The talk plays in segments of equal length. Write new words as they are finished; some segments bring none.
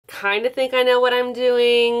kind of think I know what I'm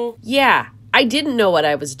doing. Yeah, I didn't know what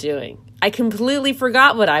I was doing. I completely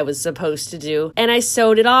forgot what I was supposed to do, and I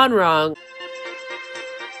sewed it on wrong.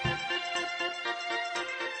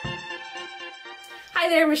 Hi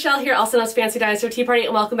there, Michelle here, also known as Fancy Dinosaur Tea Party,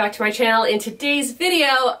 and welcome back to my channel. In today's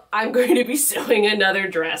video, I'm going to be sewing another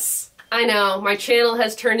dress. I know, my channel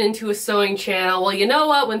has turned into a sewing channel. Well, you know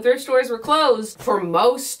what? When thrift stores were closed for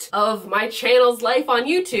most of my channel's life on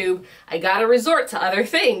YouTube, I gotta resort to other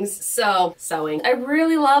things. So, sewing. I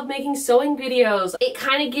really love making sewing videos. It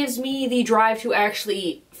kind of gives me the drive to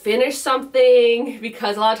actually finish something,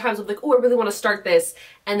 because a lot of times I'm like, oh, I really want to start this,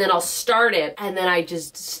 and then I'll start it and then I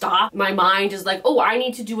just stop. My mind is like, oh, I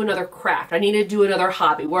need to do another craft, I need to do another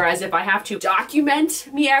hobby. Whereas if I have to document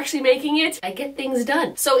me actually making it, I get things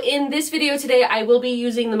done. So in this video today, I will be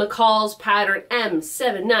using the McCalls pattern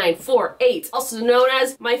M7948, also known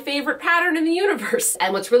as my favorite pattern in the universe.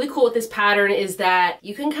 And what's really cool with this pattern is that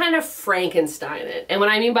you can kind of Frankenstein it. And what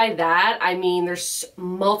I mean by that, I mean there's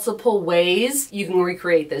multiple ways you can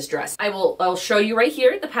recreate this dress. I'll show you right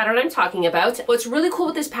here the pattern I'm talking about. What's really cool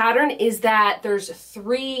with this pattern is that there's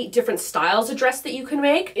 3 different styles of dress that you can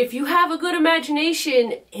make. If you have a good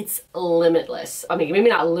imagination, it's limitless. I mean, maybe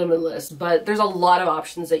not limitless, but there's a lot of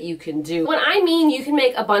options that you can do. When I mean you can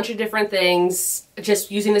make a bunch of different things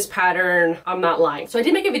just using this pattern, I'm not lying. So I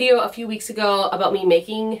did make a video a few weeks ago about me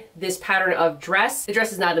making this pattern of dress. The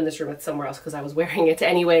dress is not in this room, it's somewhere else because I was wearing it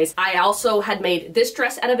anyways. I also had made this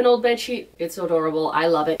dress out of an old bed sheet. It's so adorable, I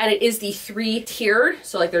love it. And it is the 3-tiered,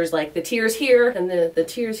 so like there's like the tiers here and the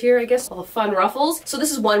tiers here, I guess, all the fun ruffles. So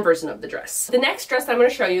this is one version of the dress. The next dress that I'm going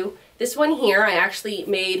to show you, this one here, I actually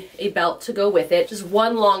made a belt to go with it, just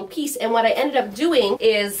one long piece. And what I ended up doing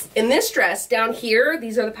is, in this dress down here,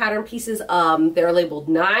 these are the pattern pieces, they're labeled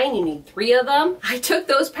 9, you need 3 of them. I took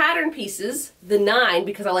those pattern pieces, the 9,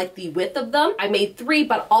 because I like the width of them. I made 3,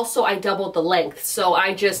 but also I doubled the length. So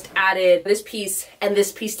I just added this piece and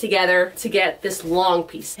this piece together to get this long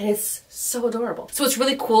piece. And it's so adorable. So what's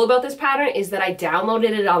really cool about this pattern is that I downloaded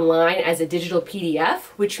it online as a digital PDF,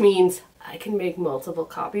 which means I can make multiple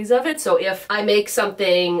copies of it. So if I make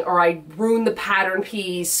something or I ruin the pattern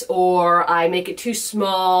piece or I make it too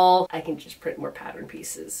small, I can just print more pattern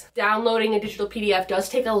pieces. Downloading a digital PDF does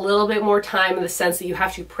take a little bit more time in the sense that you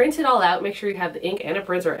have to print it all out, make sure you have the ink and a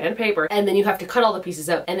printer and paper, and then you have to cut all the pieces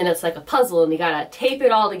out, and then it's like a puzzle and you gotta tape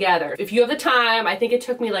it all together. If you have the time, I think it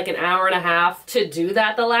took me like an hour and a half to do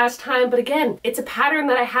that the last time, but again, it's a pattern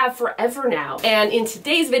that I have forever now. And in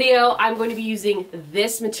today's video, I'm going to be using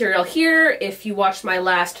this material here. If you watched my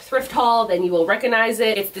last thrift haul, then you will recognize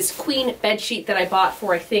it. It's this queen bed sheet that I bought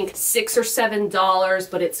for I think $6 or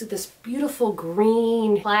 $7, but it's this beautiful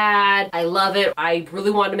green plaid. I love it. I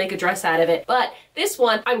really wanted to make a dress out of it, but this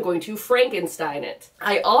one, I'm going to Frankenstein it.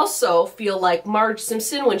 I also feel like Marge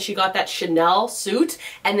Simpson when she got that Chanel suit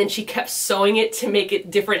and then she kept sewing it to make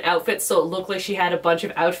it different outfits so it looked like she had a bunch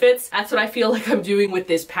of outfits. That's what I feel like I'm doing with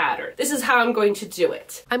this pattern. This is how I'm going to do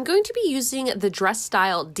it. I'm going to be using the dress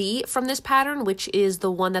style D from this pattern, which is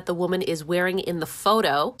the one that the woman is wearing in the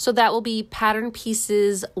photo. So that will be pattern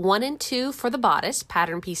pieces 1 and 2 for the bodice,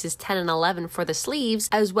 pattern pieces 10 and 11 for the sleeves,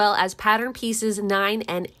 as well as pattern pieces 9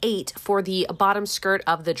 and 8 for the bottom skirt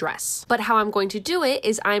of the dress. But how I'm going to do it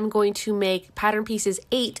is I'm going to make pattern pieces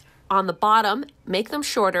 8 on the bottom, make them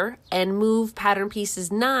shorter, and move pattern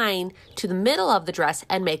pieces 9 to the middle of the dress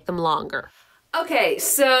and make them longer. Okay,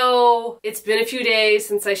 so it's been a few days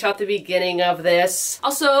since I shot the beginning of this.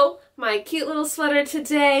 Also, my cute little sweater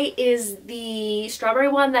today is the strawberry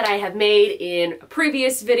one that I have made in a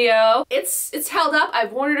previous video. It's held up.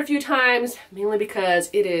 I've worn it a few times, mainly because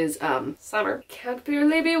it is summer. Can't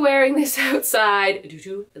barely be wearing this outside due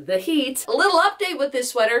to the heat. A little update with this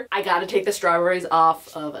sweater. I gotta take the strawberries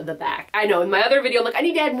off of the back. I know in my other video, I'm like, I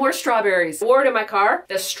need to add more strawberries. I wore it in my car.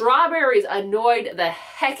 The strawberries annoyed the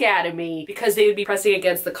heck out of me because they would be pressing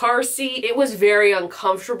against the car seat. It was very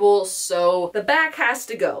uncomfortable, so the back has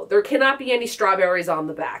to go. There cannot be any strawberries on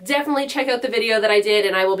the back. Definitely check out the video that I did,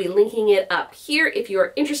 and I will be linking it up here if you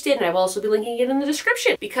are interested, and I will also be linking it in the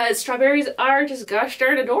description because strawberries are just gosh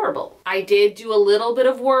darn adorable. I did do a little bit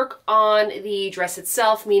of work on the dress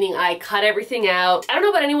itself, meaning I cut everything out. I don't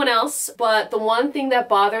know about anyone else, but the one thing that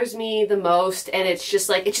bothers me the most, and it's just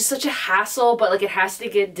such a hassle, but like it has to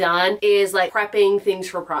get done, is like prepping things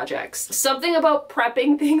for projects. Something about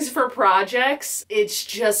prepping things for projects, it's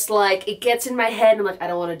just like, it gets in my head and I'm like, I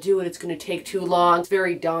don't want to do it. It's going to take too long. It's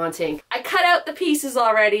very daunting. I cut out the pieces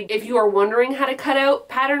already. If you are wondering how to cut out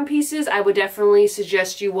pattern pieces, I would definitely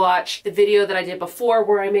suggest you watch the video that I did before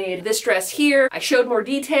where I made this dress here. I showed more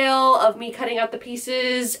detail of me cutting out the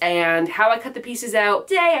pieces and how I cut the pieces out.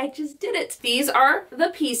 Today I just did it. These are the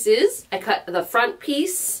pieces. I cut the front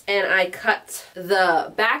piece and I cut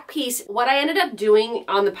the back piece. What I ended up doing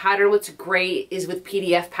on the pattern, what's great is with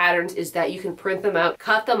PDF patterns is that you can print them out,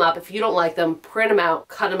 cut them up. If you don't like them, print them out,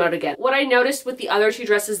 cut them out again. What I noticed with the other two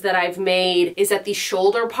dresses that I've made is that the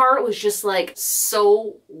shoulder part was just like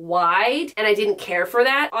so wide and I didn't care for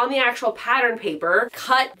that. On the actual pattern paper,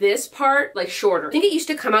 cut this part like shorter. I think it used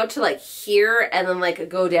to come out to like here and then like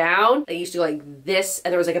go down. I used to do like this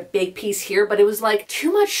and there was like a big piece here, but it was like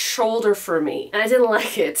too much shoulder for me and I didn't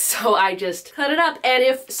like it. So I just cut it up. And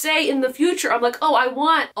if say in the future, I'm like, oh, I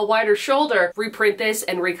want a wider shoulder, reprint this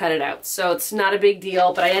and recut it out. So it's not a big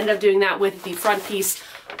deal, but I ended up doing that with the front piece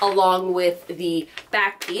along with the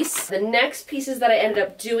back piece. The next pieces that I ended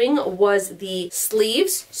up doing was the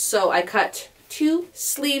sleeves. So I cut 2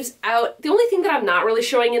 sleeves out. The only thing that I'm not really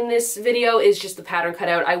showing in this video is just the pattern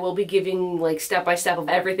cutout. I will be giving like step by step of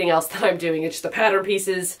everything else that I'm doing. It's just the pattern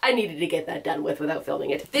pieces. I needed to get that done with without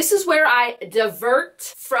filming it. This is where I divert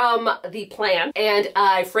from the plan and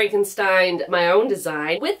I Frankensteined my own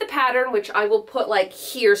design with the pattern, which I will put like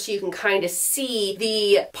here so you can kind of see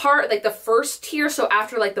the part, like the first tier. So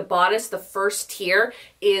after like the bodice, the first tier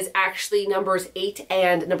is actually numbers 8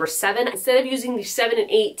 and number 7. Instead of using the 7 and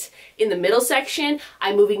 8 in the middle section,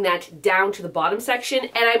 I'm moving that down to the bottom section,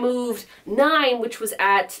 and I moved 9, which was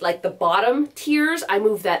at like the bottom tiers, I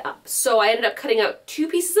moved that up. So I ended up cutting out 2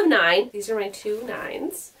 pieces of 9. These are my 2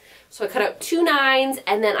 9s. So I cut out 2 9s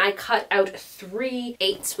and then I cut out 3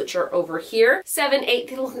 8s, which are over here. 7, 8,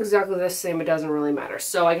 they look exactly the same, it doesn't really matter.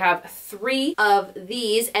 So I have 3 of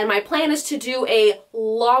these and my plan is to do a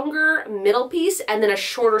longer middle piece and then a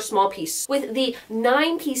shorter small piece. With the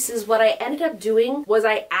 9 pieces, what I ended up doing was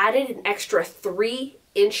I added an extra 3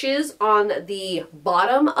 inches on the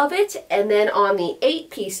bottom of it, and then on the 8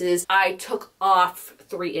 pieces I took off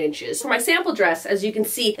 3 inches. For my sample dress, as you can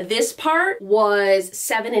see, this part was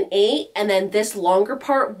 7 and 8 and then this longer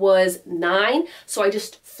part was 9. So I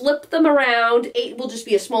just flipped them around. 8 will just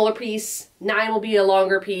be a smaller piece, 9 will be a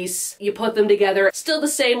longer piece. You put them together, still the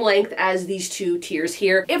same length as these 2 tiers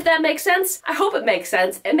here. If that makes sense, I hope it makes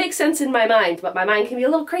sense. It makes sense in my mind, but my mind can be a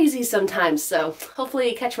little crazy sometimes, so hopefully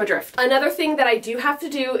you catch my drift. Another thing that I do have to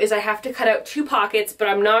do is I have to cut out 2 pockets, but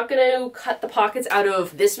I'm not gonna cut the pockets out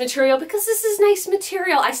of this material because this is nice material.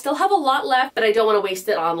 I still have a lot left, but I don't want to waste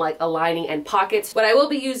it on like a lining and pockets. What I will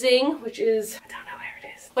be using, which is, I don't know where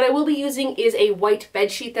it is. What I will be using is a white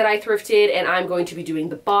bed sheet that I thrifted, and I'm going to be doing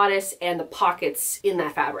the bodice and the pockets in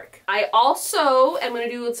that fabric. I also am going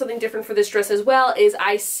to do something different for this dress as well, is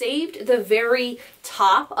I saved the very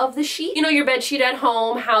top of the sheet. You know your bed sheet at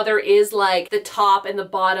home, how there is like the top and the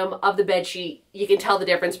bottom of the bed sheet. You can tell the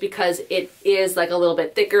difference because it is like a little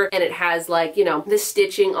bit thicker and it has like, you know, the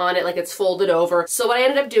stitching on it, like it's folded over. So what I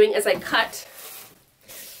ended up doing is I cut,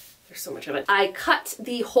 there's so much of it, I cut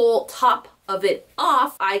the whole top of it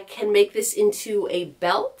off. I can make this into a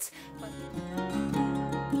belt.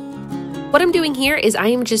 What I'm doing here is I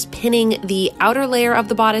am just pinning the outer layer of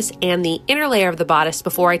the bodice and the inner layer of the bodice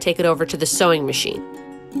before I take it over to the sewing machine.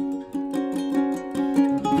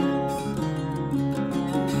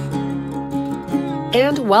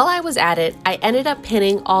 And while I was at it, I ended up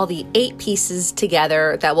pinning all the 8 pieces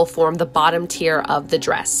together that will form the bottom tier of the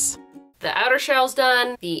dress. The outer shell's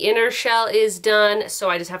done, the inner shell is done, so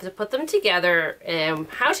I just have to put them together. And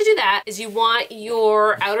how to do that is you want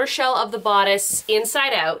your outer shell of the bodice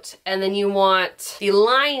inside out, and then you want the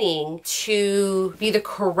lining to be the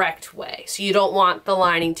correct way. So you don't want the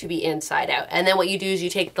lining to be inside out. And then what you do is you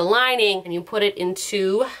take the lining and you put it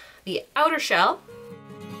into the outer shell.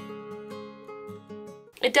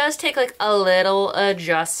 It does take like a little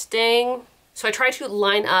adjusting. So I try to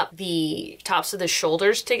line up the tops of the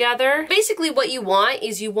shoulders together. Basically what you want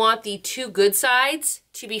is you want the 2 good sides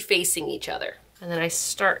to be facing each other. And then I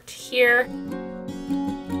start here.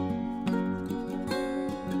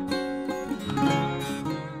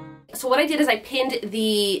 So what I did is I pinned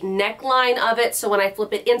the neckline of it, so when I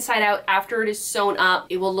flip it inside out after it is sewn up,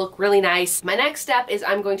 it will look really nice. My next step is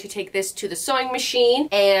I'm going to take this to the sewing machine,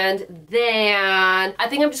 and then I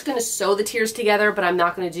think I'm just going to sew the tiers together, but I'm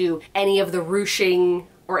not going to do any of the ruching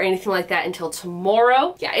or anything like that until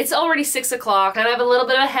tomorrow. Yeah, it's already 6 o'clock, and I have a little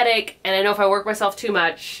bit of a headache, and I know if I work myself too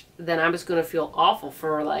much, then I'm just going to feel awful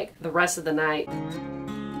for like the rest of the night.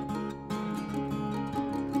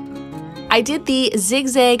 I did the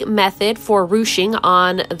zigzag method for ruching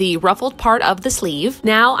on the ruffled part of the sleeve.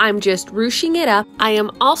 Now I'm just ruching it up. I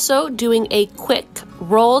am also doing a quick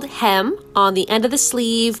rolled hem on the end of the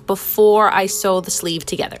sleeve before I sew the sleeve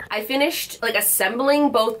together. I finished like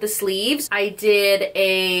assembling both the sleeves. I did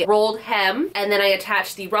a rolled hem and then I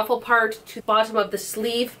attached the ruffle part to the bottom of the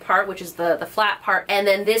sleeve part, which is the flat part. And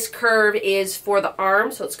then this curve is for the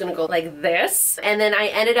arm, so it's gonna go like this. And then I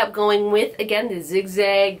ended up going with, again, the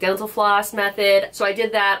zigzag dental floss method. So I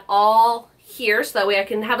did that all here so that way I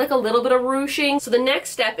can have like a little bit of ruching. So the next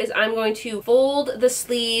step is I'm going to fold the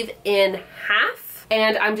sleeve in half.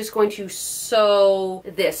 And I'm just going to sew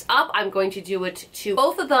this up. I'm going to do it to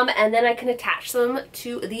both of them and then I can attach them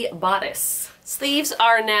to the bodice. Sleeves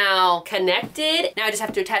are now connected. Now I just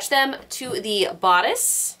have to attach them to the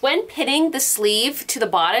bodice. When pinning the sleeve to the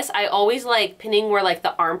bodice, I always like pinning where like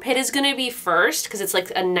the armpit is gonna be first because it's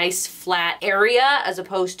like a nice flat area as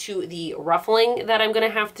opposed to the ruffling that I'm gonna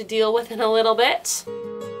have to deal with in a little bit.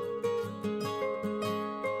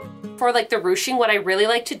 For like the ruching, what I really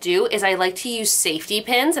like to do is I like to use safety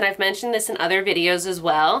pins, and I've mentioned this in other videos as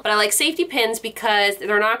well, but I like safety pins because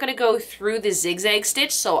they're not going to go through the zigzag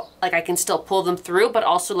stitch, so like I can still pull them through, but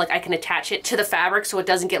also like I can attach it to the fabric so it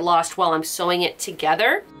doesn't get lost while I'm sewing it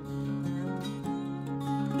together.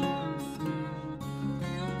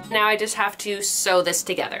 Now I just have to sew this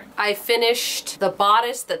together. I finished the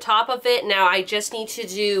bodice, the top of it. Now I just need to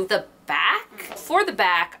do the back. For the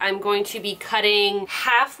back, I'm going to be cutting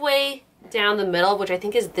halfway down the middle, which I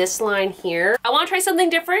think is this line here. I want to try something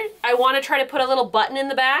different. I want to try to put a little button in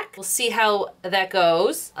the back. We'll see how that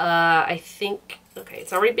goes. I think, okay,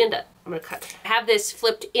 it's already been done. I'm gonna cut. I have this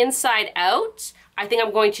flipped inside out. I think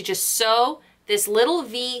I'm going to just sew this little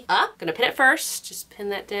V up. Gonna pin it first, just pin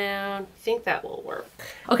that down. I think that will work.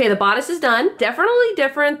 Okay, the bodice is done. Definitely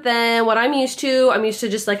different than what I'm used to. I'm used to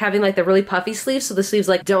just like having like the really puffy sleeves, so the sleeves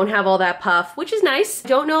like don't have all that puff, which is nice.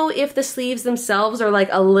 Don't know if the sleeves themselves are like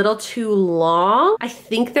a little too long. I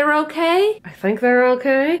think they're okay. I think they're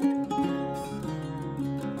okay.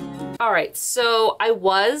 All right, so I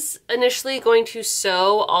was initially going to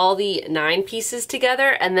sew all the 9 pieces together,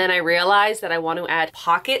 and then I realized that I want to add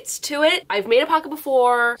pockets to it. I've made a pocket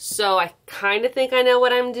before, so I kind of think I know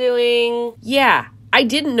what I'm doing. Yeah, I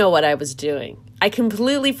didn't know what I was doing. I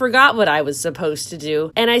completely forgot what I was supposed to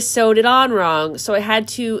do, and I sewed it on wrong, so I had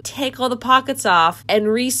to take all the pockets off and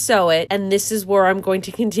re-sew it, and this is where I'm going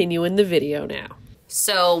to continue in the video now.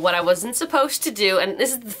 So what I wasn't supposed to do, and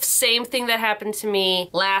this is the same thing that happened to me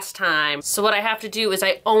last time. So what I have to do is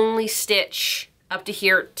I only stitch up to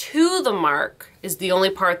here to the mark is the only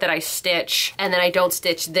part that I stitch, and then I don't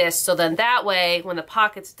stitch this. So then that way, when the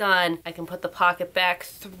pocket's done, I can put the pocket back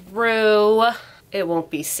through. It won't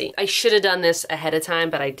be seen. I should have done this ahead of time,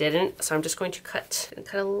 but I didn't. So I'm just going to cut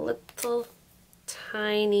a little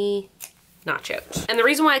tiny notch out. And the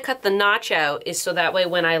reason why I cut the notch out is so that way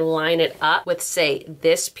when I line it up with, say,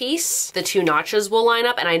 this piece, the 2 notches will line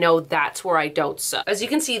up, and I know that's where I don't sew. As you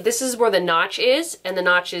can see, this is where the notch is, and the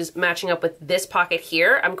notch is matching up with this pocket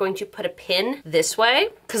here. I'm going to put a pin this way,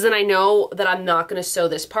 because then I know that I'm not going to sew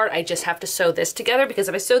this part. I just have to sew this together, because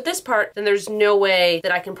if I sew this part, then there's no way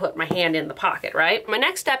that I can put my hand in the pocket, right? My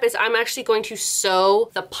next step is I'm actually going to sew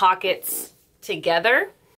the pockets together.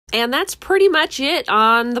 And that's pretty much it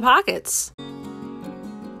on the pockets.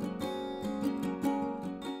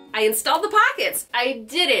 I installed the pockets. I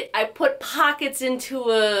did it. I put pockets into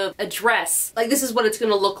a dress. Like, this is what it's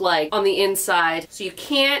gonna look like on the inside. So you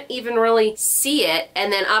can't even really see it.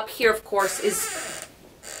 And then up here, of course, is...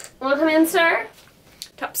 Wanna come in, sir?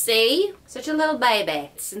 Topsy. Such a little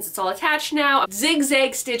baby. Since it's all attached now,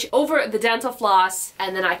 zigzag stitch over the dental floss,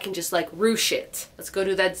 and then I can just like ruche it. Let's go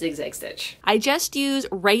do that zigzag stitch. I just use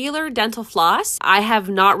regular dental floss. I have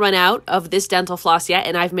not run out of this dental floss yet,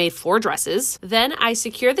 and I've made 4 dresses. Then I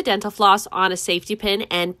secure the dental floss on a safety pin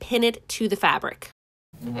and pin it to the fabric.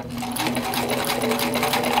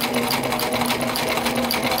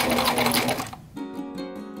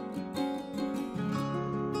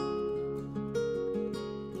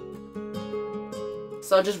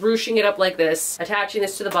 So just ruching it up like this, attaching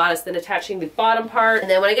this to the bodice, then attaching the bottom part.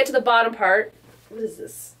 And then when I get to the bottom part, what is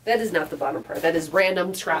this? That is not the bottom part. That is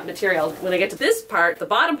random scrap material. When I get to this part, the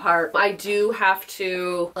bottom part, I do have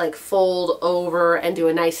to like fold over and do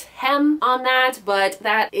a nice hem on that, but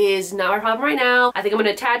that is not my problem right now. I think I'm gonna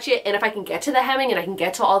attach it, and if I can get to the hemming and I can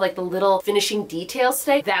get to all like the little finishing details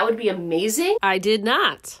today, that would be amazing. I did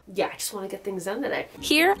not. Yeah, I just wanna get things done today.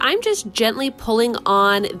 Here, I'm just gently pulling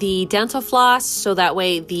on the dental floss so that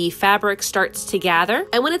way the fabric starts to gather.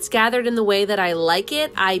 And when it's gathered in the way that I like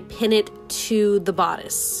it, I pin it to the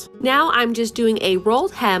bodice. dress. Now I'm just doing a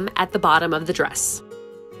rolled hem at the bottom of the dress.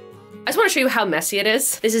 I just want to show you how messy it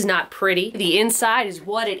is. This is not pretty. The inside is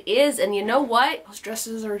what it is, and you know what? Those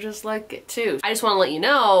dresses are just like it too. I just want to let you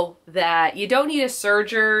know that you don't need a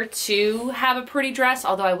serger to have a pretty dress,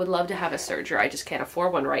 although I would love to have a serger. I just can't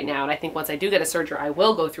afford one right now, and I think once I do get a serger, I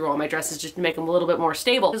will go through all my dresses just to make them a little bit more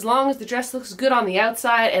stable. As long as the dress looks good on the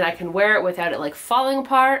outside and I can wear it without it like falling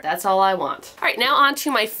apart, that's all I want. All right, now on to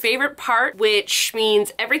my favorite part, which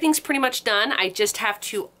means everything's pretty much done. I just have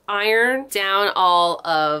to iron down all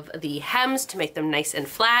of the hems to make them nice and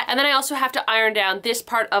flat. And then I also have to iron down this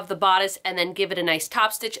part of the bodice and then give it a nice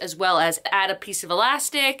top stitch, as well as add a piece of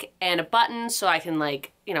elastic and a button so I can,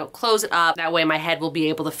 like, you know, close it up. That way my head will be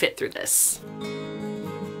able to fit through this.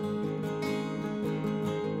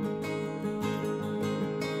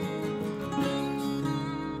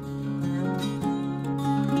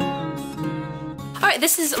 Alright,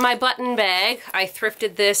 this is my button bag. I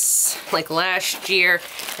thrifted this like last year,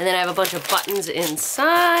 and then I have a bunch of buttons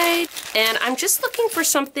inside. And I'm just looking for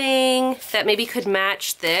something that maybe could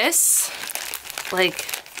match this. Like,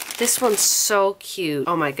 this one's so cute.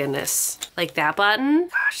 Oh my goodness. Like that button.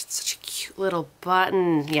 Gosh, it's such a cute little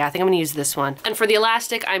button. Yeah, I think I'm gonna use this one. And for the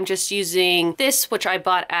elastic, I'm just using this, which I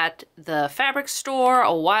bought at the fabric store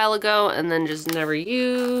a while ago and then just never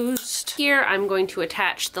used. Here, I'm going to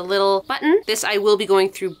attach the little button. This I will be going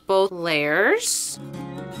through both layers.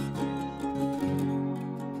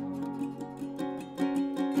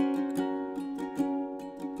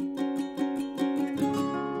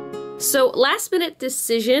 So last minute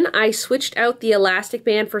decision, I switched out the elastic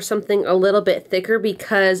band for something a little bit thicker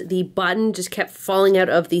because the button just kept falling out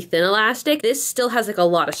of the thin elastic. This still has like a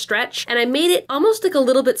lot of stretch, and I made it almost like a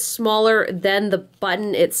little bit smaller than the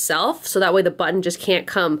button itself, so that way the button just can't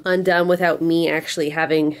come undone without me actually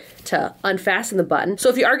having to unfasten the button. So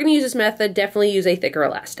if you are going to use this method, definitely use a thicker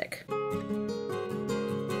elastic.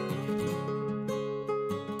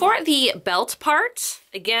 For the belt part,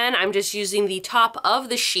 again, I'm just using the top of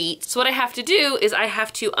the sheet. So what I have to do is I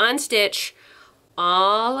have to unstitch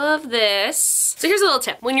all of this. So here's a little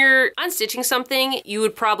tip. When you're unstitching something, you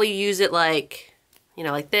would probably use it like, you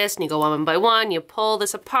know, like this, and you go one by one, you pull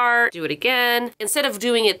this apart, do it again. Instead of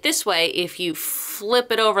doing it this way, if you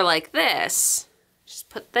flip it over like this, just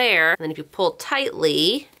put there, and then if you pull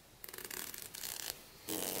tightly,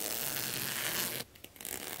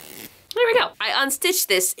 there we go. I unstitched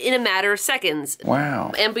this in a matter of seconds.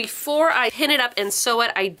 Wow. And before I pin it up and sew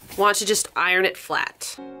it, I want to just iron it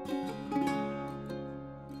flat.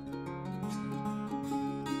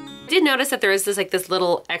 I did notice that there is this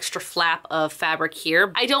little extra flap of fabric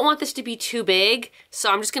here. I don't want this to be too big,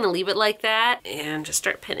 so I'm just gonna leave it like that and just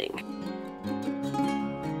start pinning.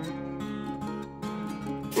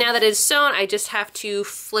 Now that it's sewn, I just have to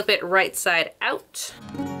flip it right side out.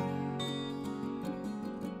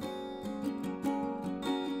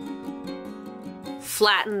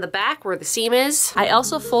 Flatten the back where the seam is. I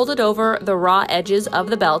also folded over the raw edges of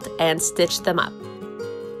the belt and stitched them up.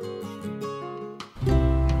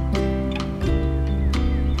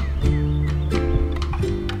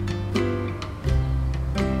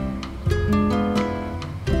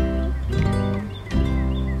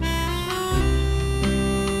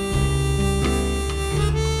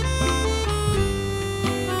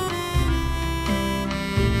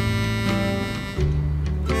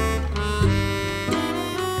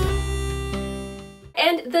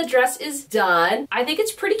 The dress is done. I think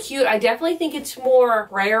it's pretty cute. I definitely think it's more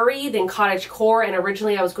prairie than cottagecore, and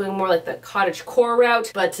originally I was going more like the cottagecore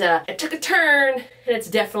route, but it took a turn, and it's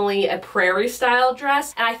definitely a prairie style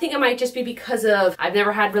dress. And I think it might just be because of I've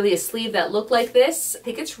never had really a sleeve that looked like this. I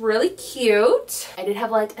think it's really cute. I did have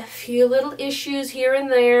like a few little issues here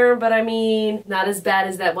and there, but I mean, not as bad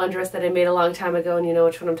as that one dress that I made a long time ago, and you know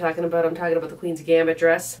which one I'm talking about. I'm talking about the Queen's Gambit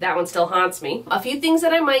dress. That one still haunts me. A few things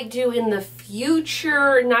that I might do in the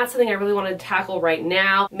future, not something I really want to tackle right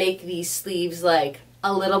now. Make these sleeves like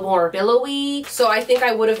a little more billowy. So I think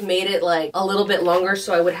I would have made it like a little bit longer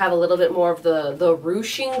so I would have a little bit more of the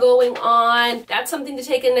ruching going on. That's something to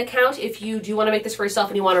take into account if you do want to make this for yourself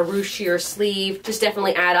and you want to ruche your sleeve. Just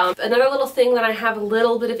definitely add on. Another little thing that I have a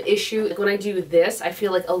little bit of issue, like when I do this, I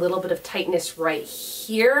feel like a little bit of tightness right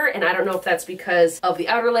here, and I don't know if that's because of the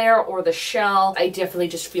outer layer or the shell. I definitely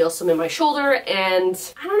just feel some in my shoulder,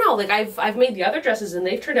 and I don't know, like I've made the other dresses and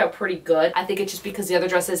they've turned out pretty good. I think it's just because the other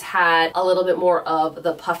dresses had a little bit more of of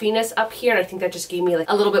the puffiness up here, and I think that just gave me like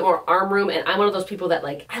a little bit more arm room. And I'm one of those people that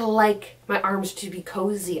like, I like my arms to be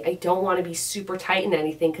cozy. I don't want to be super tight in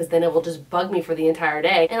anything because then it will just bug me for the entire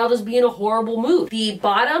day and I'll just be in a horrible mood. The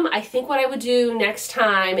bottom, I think what I would do next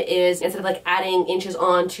time is instead of like adding inches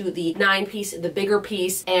onto the 9 piece, the bigger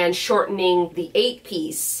piece, and shortening the 8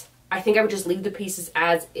 piece, I think I would just leave the pieces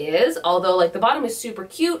as is. Although like the bottom is super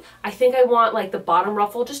cute, I think I want like the bottom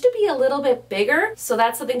ruffle just to be a little bit bigger. So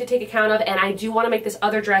that's something to take account of. And I do want to make this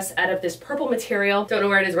other dress out of this purple material. Don't know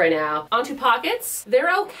where it is right now. Onto pockets.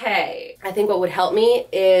 They're okay. I think what would help me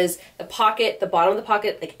is the pocket, the bottom of the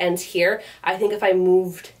pocket like ends here. I think if I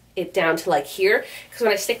moved it down to like here, because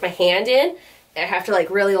when I stick my hand in, I have to like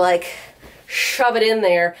really like shove it in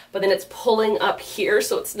there, but then it's pulling up here,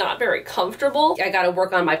 so it's not very comfortable. I gotta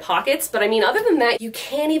work on my pockets, but I mean, other than that, you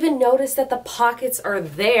can't even notice that the pockets are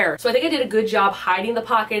there. So I think I did a good job hiding the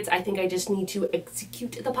pockets. I think I just need to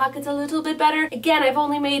execute the pockets a little bit better. Again, I've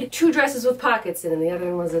only made 2 dresses with pockets in, and the other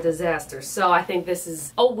one was a disaster. So I think this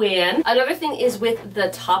is a win. Another thing is with the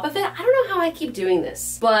top of it, I don't know how I keep doing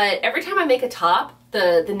this, but every time I make a top,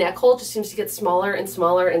 the neck hole just seems to get smaller and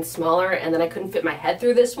smaller and smaller, and then I couldn't fit my head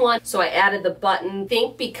through this one, so I added the button. I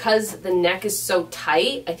think because the neck is so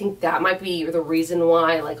tight, I think that might be the reason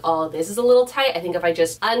why like all of this is a little tight. I think if I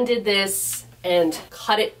just undid this and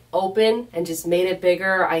cut it open and just made it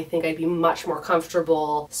bigger, I think I'd be much more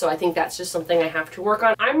comfortable. So I think that's just something I have to work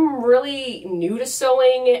on. I'm really new to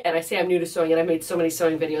sewing, and I say I'm new to sewing and I've made so many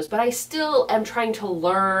sewing videos, but I still am trying to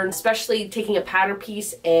learn, especially taking a pattern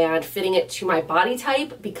piece and fitting it to my body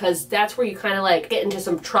type, because that's where you kind of like get into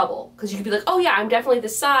some trouble, because you could be like, oh yeah, I'm definitely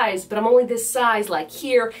this size, but I'm only this size like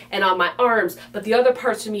here and on my arms, but the other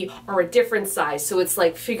parts of me are a different size. So it's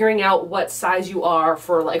like figuring out what size you are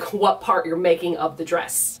for like what part you're making of the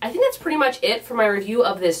dress. I think that's pretty much it for my review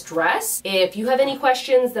of this dress. If you have any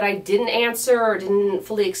questions that I didn't answer or didn't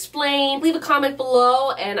fully explain, leave a comment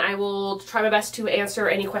below and I will try my best to answer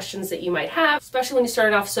any questions that you might have, especially when you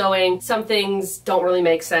started off sewing. Some things don't really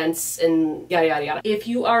make sense and yada yada yada. If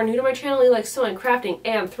you are new to my channel, you like sewing, crafting,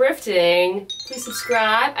 and thrifting, please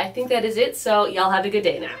subscribe. I think that is it, so y'all have a good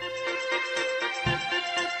day now.